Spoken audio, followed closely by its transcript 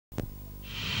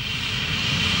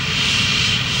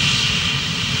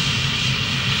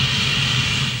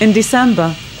In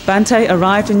December, Bhante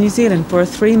arrived in New Zealand for a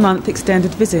 3-month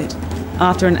extended visit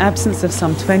after an absence of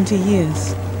some 20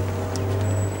 years.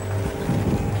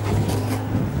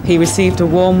 He received a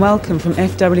warm welcome from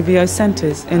FWBO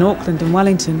centres in Auckland and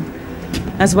Wellington,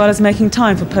 as well as making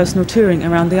time for personal touring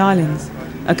around the islands,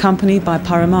 accompanied by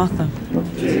Paramartha.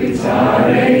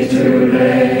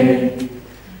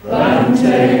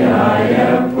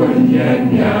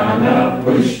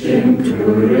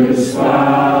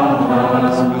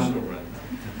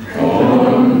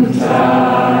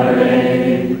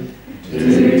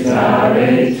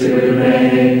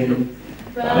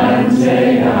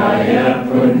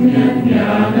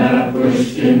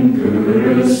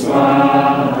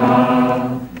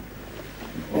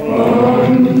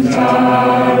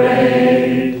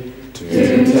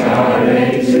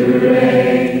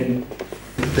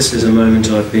 This is a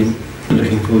moment I've been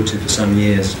looking forward to for some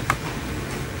years,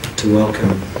 to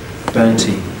welcome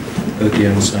Bhante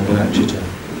Sangharakshita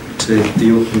to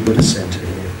the Auckland Buddhist Centre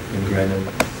here in Granham.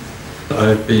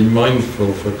 I've been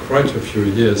mindful for quite a few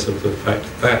years of the fact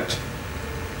that,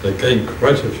 again,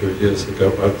 quite a few years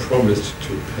ago, I promised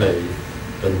to pay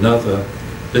another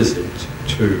visit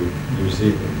to New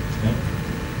Zealand.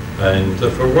 And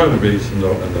for one reason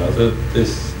or another,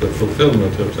 the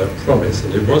fulfillment of that promise,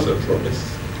 and it was a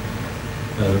promise,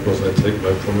 and of course I take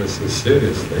my promises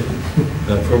seriously,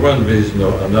 for one reason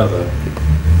or another,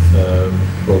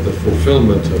 well, the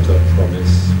fulfillment of that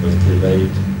promise was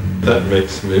delayed. That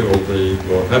makes me all the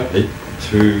more happy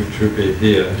to be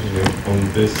here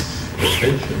on this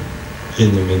occasion.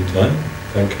 In the meantime,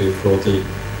 thank you for the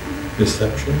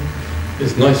reception.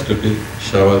 It's nice to be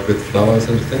showered with flowers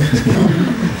and things.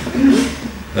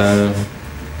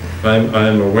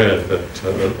 I'm aware that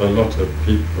a lot of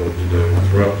people,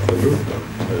 throughout the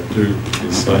movement, do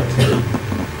recite the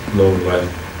long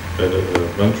life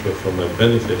mantra for my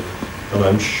benefit, and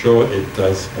I'm sure it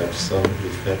does have some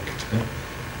effect.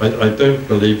 I don't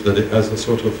believe that it has a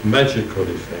sort of magical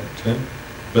effect,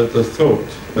 but the thought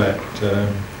that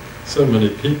so many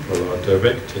people are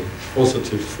directing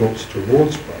positive thoughts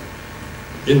towards one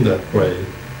in that way,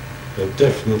 it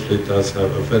definitely does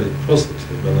have a very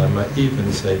positive, and I might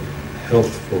even say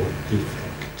healthful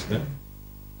effect.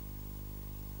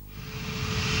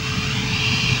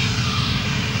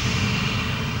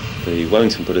 The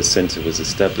Wellington Buddhist Centre was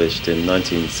established in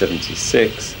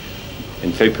 1976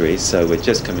 in February, so we're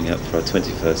just coming up for our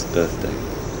 21st birthday.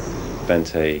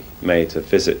 Bhante made a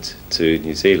visit to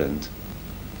New Zealand.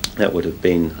 That would have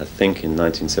been, I think, in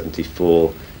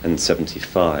 1974 and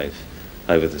 75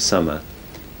 over the summer.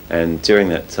 And during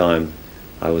that time,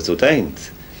 I was ordained.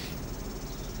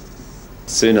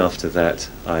 Soon after that,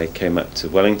 I came up to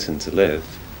Wellington to live.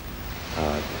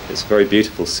 It's a very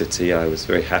beautiful city. I was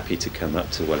very happy to come up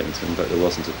to Wellington, but there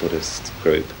wasn't a Buddhist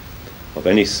group of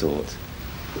any sort.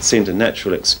 It seemed a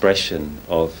natural expression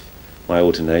of my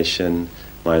ordination,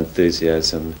 my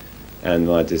enthusiasm, and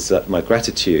my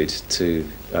gratitude to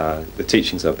the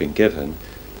teachings I've been given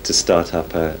to start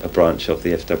up a branch of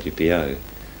the FWBO.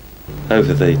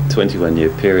 Over the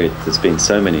 21-year period, there's been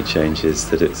so many changes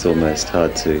that it's almost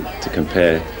hard to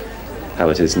compare how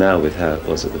it is now with how it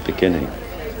was at the beginning.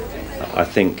 I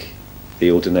think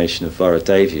the ordination of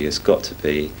Varadevi has got to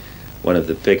be one of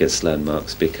the biggest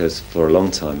landmarks, because for a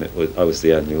long time I was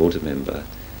the only order member,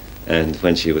 and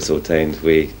when she was ordained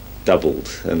we doubled,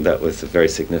 and that was a very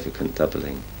significant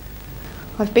doubling.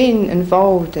 I've been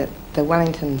involved at the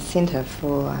Wellington Centre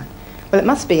for, well, it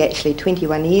must be actually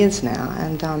 21 years now,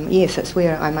 and yes, it's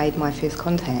where I made my first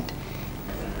contact.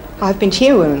 I've been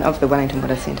chairwoman of the Wellington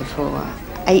Buddhist Centre for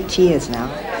 8 years now.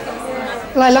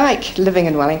 Well, I like living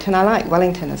in Wellington. I like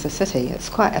Wellington as a city. It's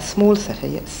quite a small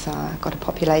city. It's got a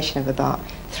population of about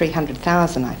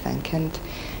 300,000, I think,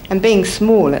 and being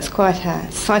small, it's quite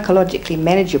a psychologically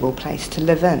manageable place to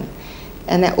live in.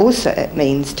 And that also, it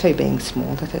means too, being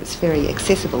small, that it's very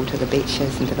accessible to the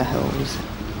beaches and to the hills.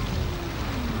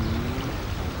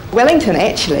 Wellington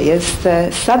actually is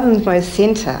the southernmost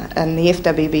centre in the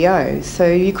FWBO, so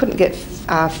you couldn't get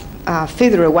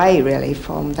further away really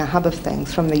from the hub of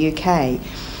things, from the UK.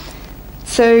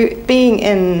 So being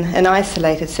in an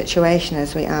isolated situation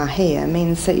as we are here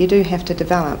means that you do have to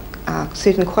develop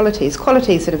certain qualities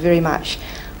that are very much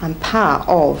part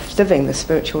of living the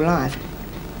spiritual life.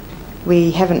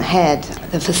 We haven't had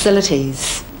the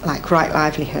facilities like right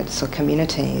livelihoods or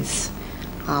communities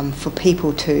for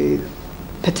people to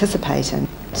participate in.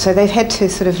 So they've had to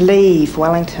sort of leave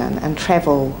Wellington and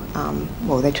travel,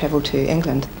 well, they travelled to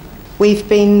England. We've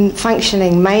been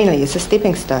functioning mainly as a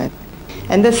stepping stone.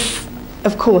 And this,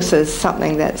 of course, is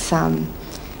something that's been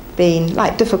been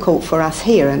like difficult for us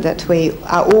here, and that we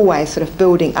are always sort of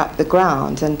building up the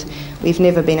ground, and we've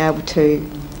never been able to,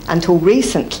 until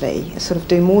recently, sort of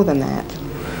do more than that.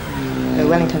 The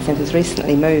Wellington Centre's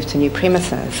recently moved to new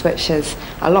premises, which is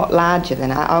a lot larger than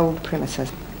our old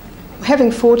premises.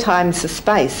 Having 4 times the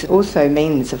space also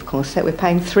means, of course, that we're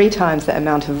paying 3 times the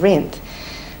amount of rent.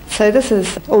 So this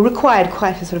is, or required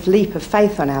quite a sort of leap of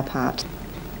faith on our part.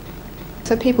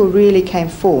 So people really came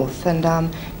forth and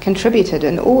contributed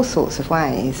in all sorts of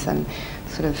ways, and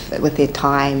sort of with their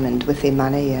time and with their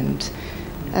money,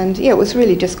 and yeah, it was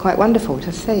really just quite wonderful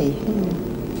to see.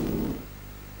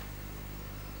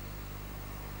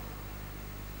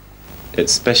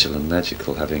 It's special and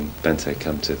magical having Bhante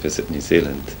come to visit New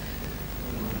Zealand.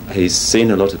 He's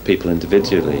seen a lot of people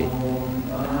individually.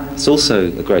 It's also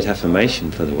a great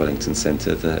affirmation for the Wellington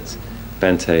Centre that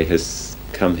Bhante has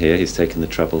come here, he's taken the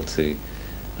trouble to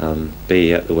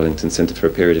be at the Wellington Centre for a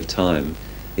period of time.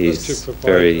 He's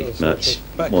very much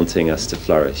wanting us to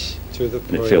flourish, and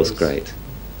it feels great.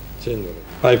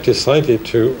 I've decided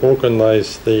to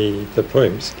organise the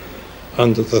poems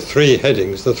under the 3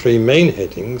 headings, the 3 main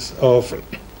headings of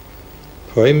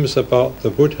poems about the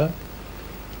Buddha,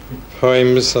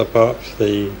 poems about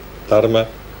the Dharma,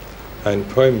 and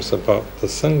poems about the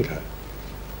Sangha.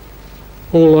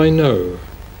 All I know,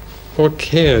 or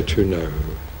care to know,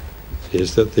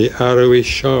 is that the arrowy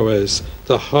showers,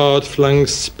 the hard-flung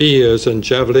spears and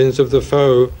javelins of the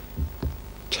foe,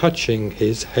 touching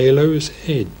his halo's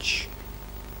edge,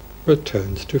 were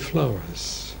turned to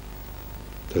flowers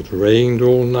that rained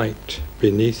all night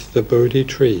beneath the Bodhi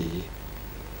tree,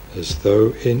 as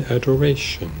though in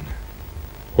adoration,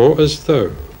 or as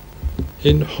though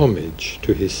in homage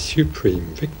to his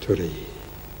supreme victory.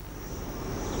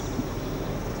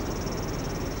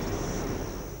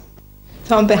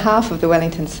 So on behalf of the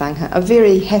Wellington Sangha, a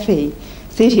very happy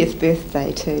 30th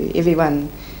birthday to everyone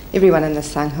in the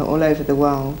Sangha all over the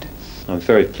world. I'm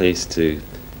very pleased to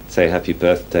say happy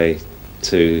birthday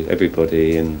to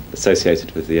everybody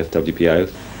associated with the FWBO.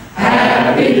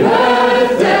 Happy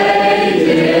birthday,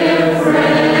 dear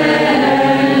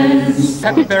friends!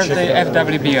 Happy birthday,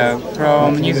 FWBO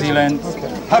from New Zealand.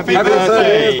 Happy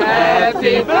birthday!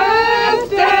 Happy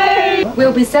birthday!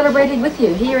 We'll be celebrating with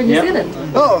you here in New Zealand.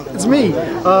 Oh, it's me.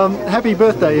 Happy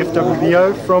birthday,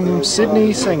 FWBO from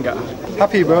Sydney Sangha.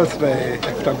 Happy birthday,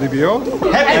 FWBO.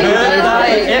 Happy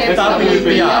birthday,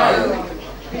 FWBO!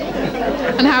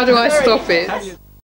 And how do I stop it?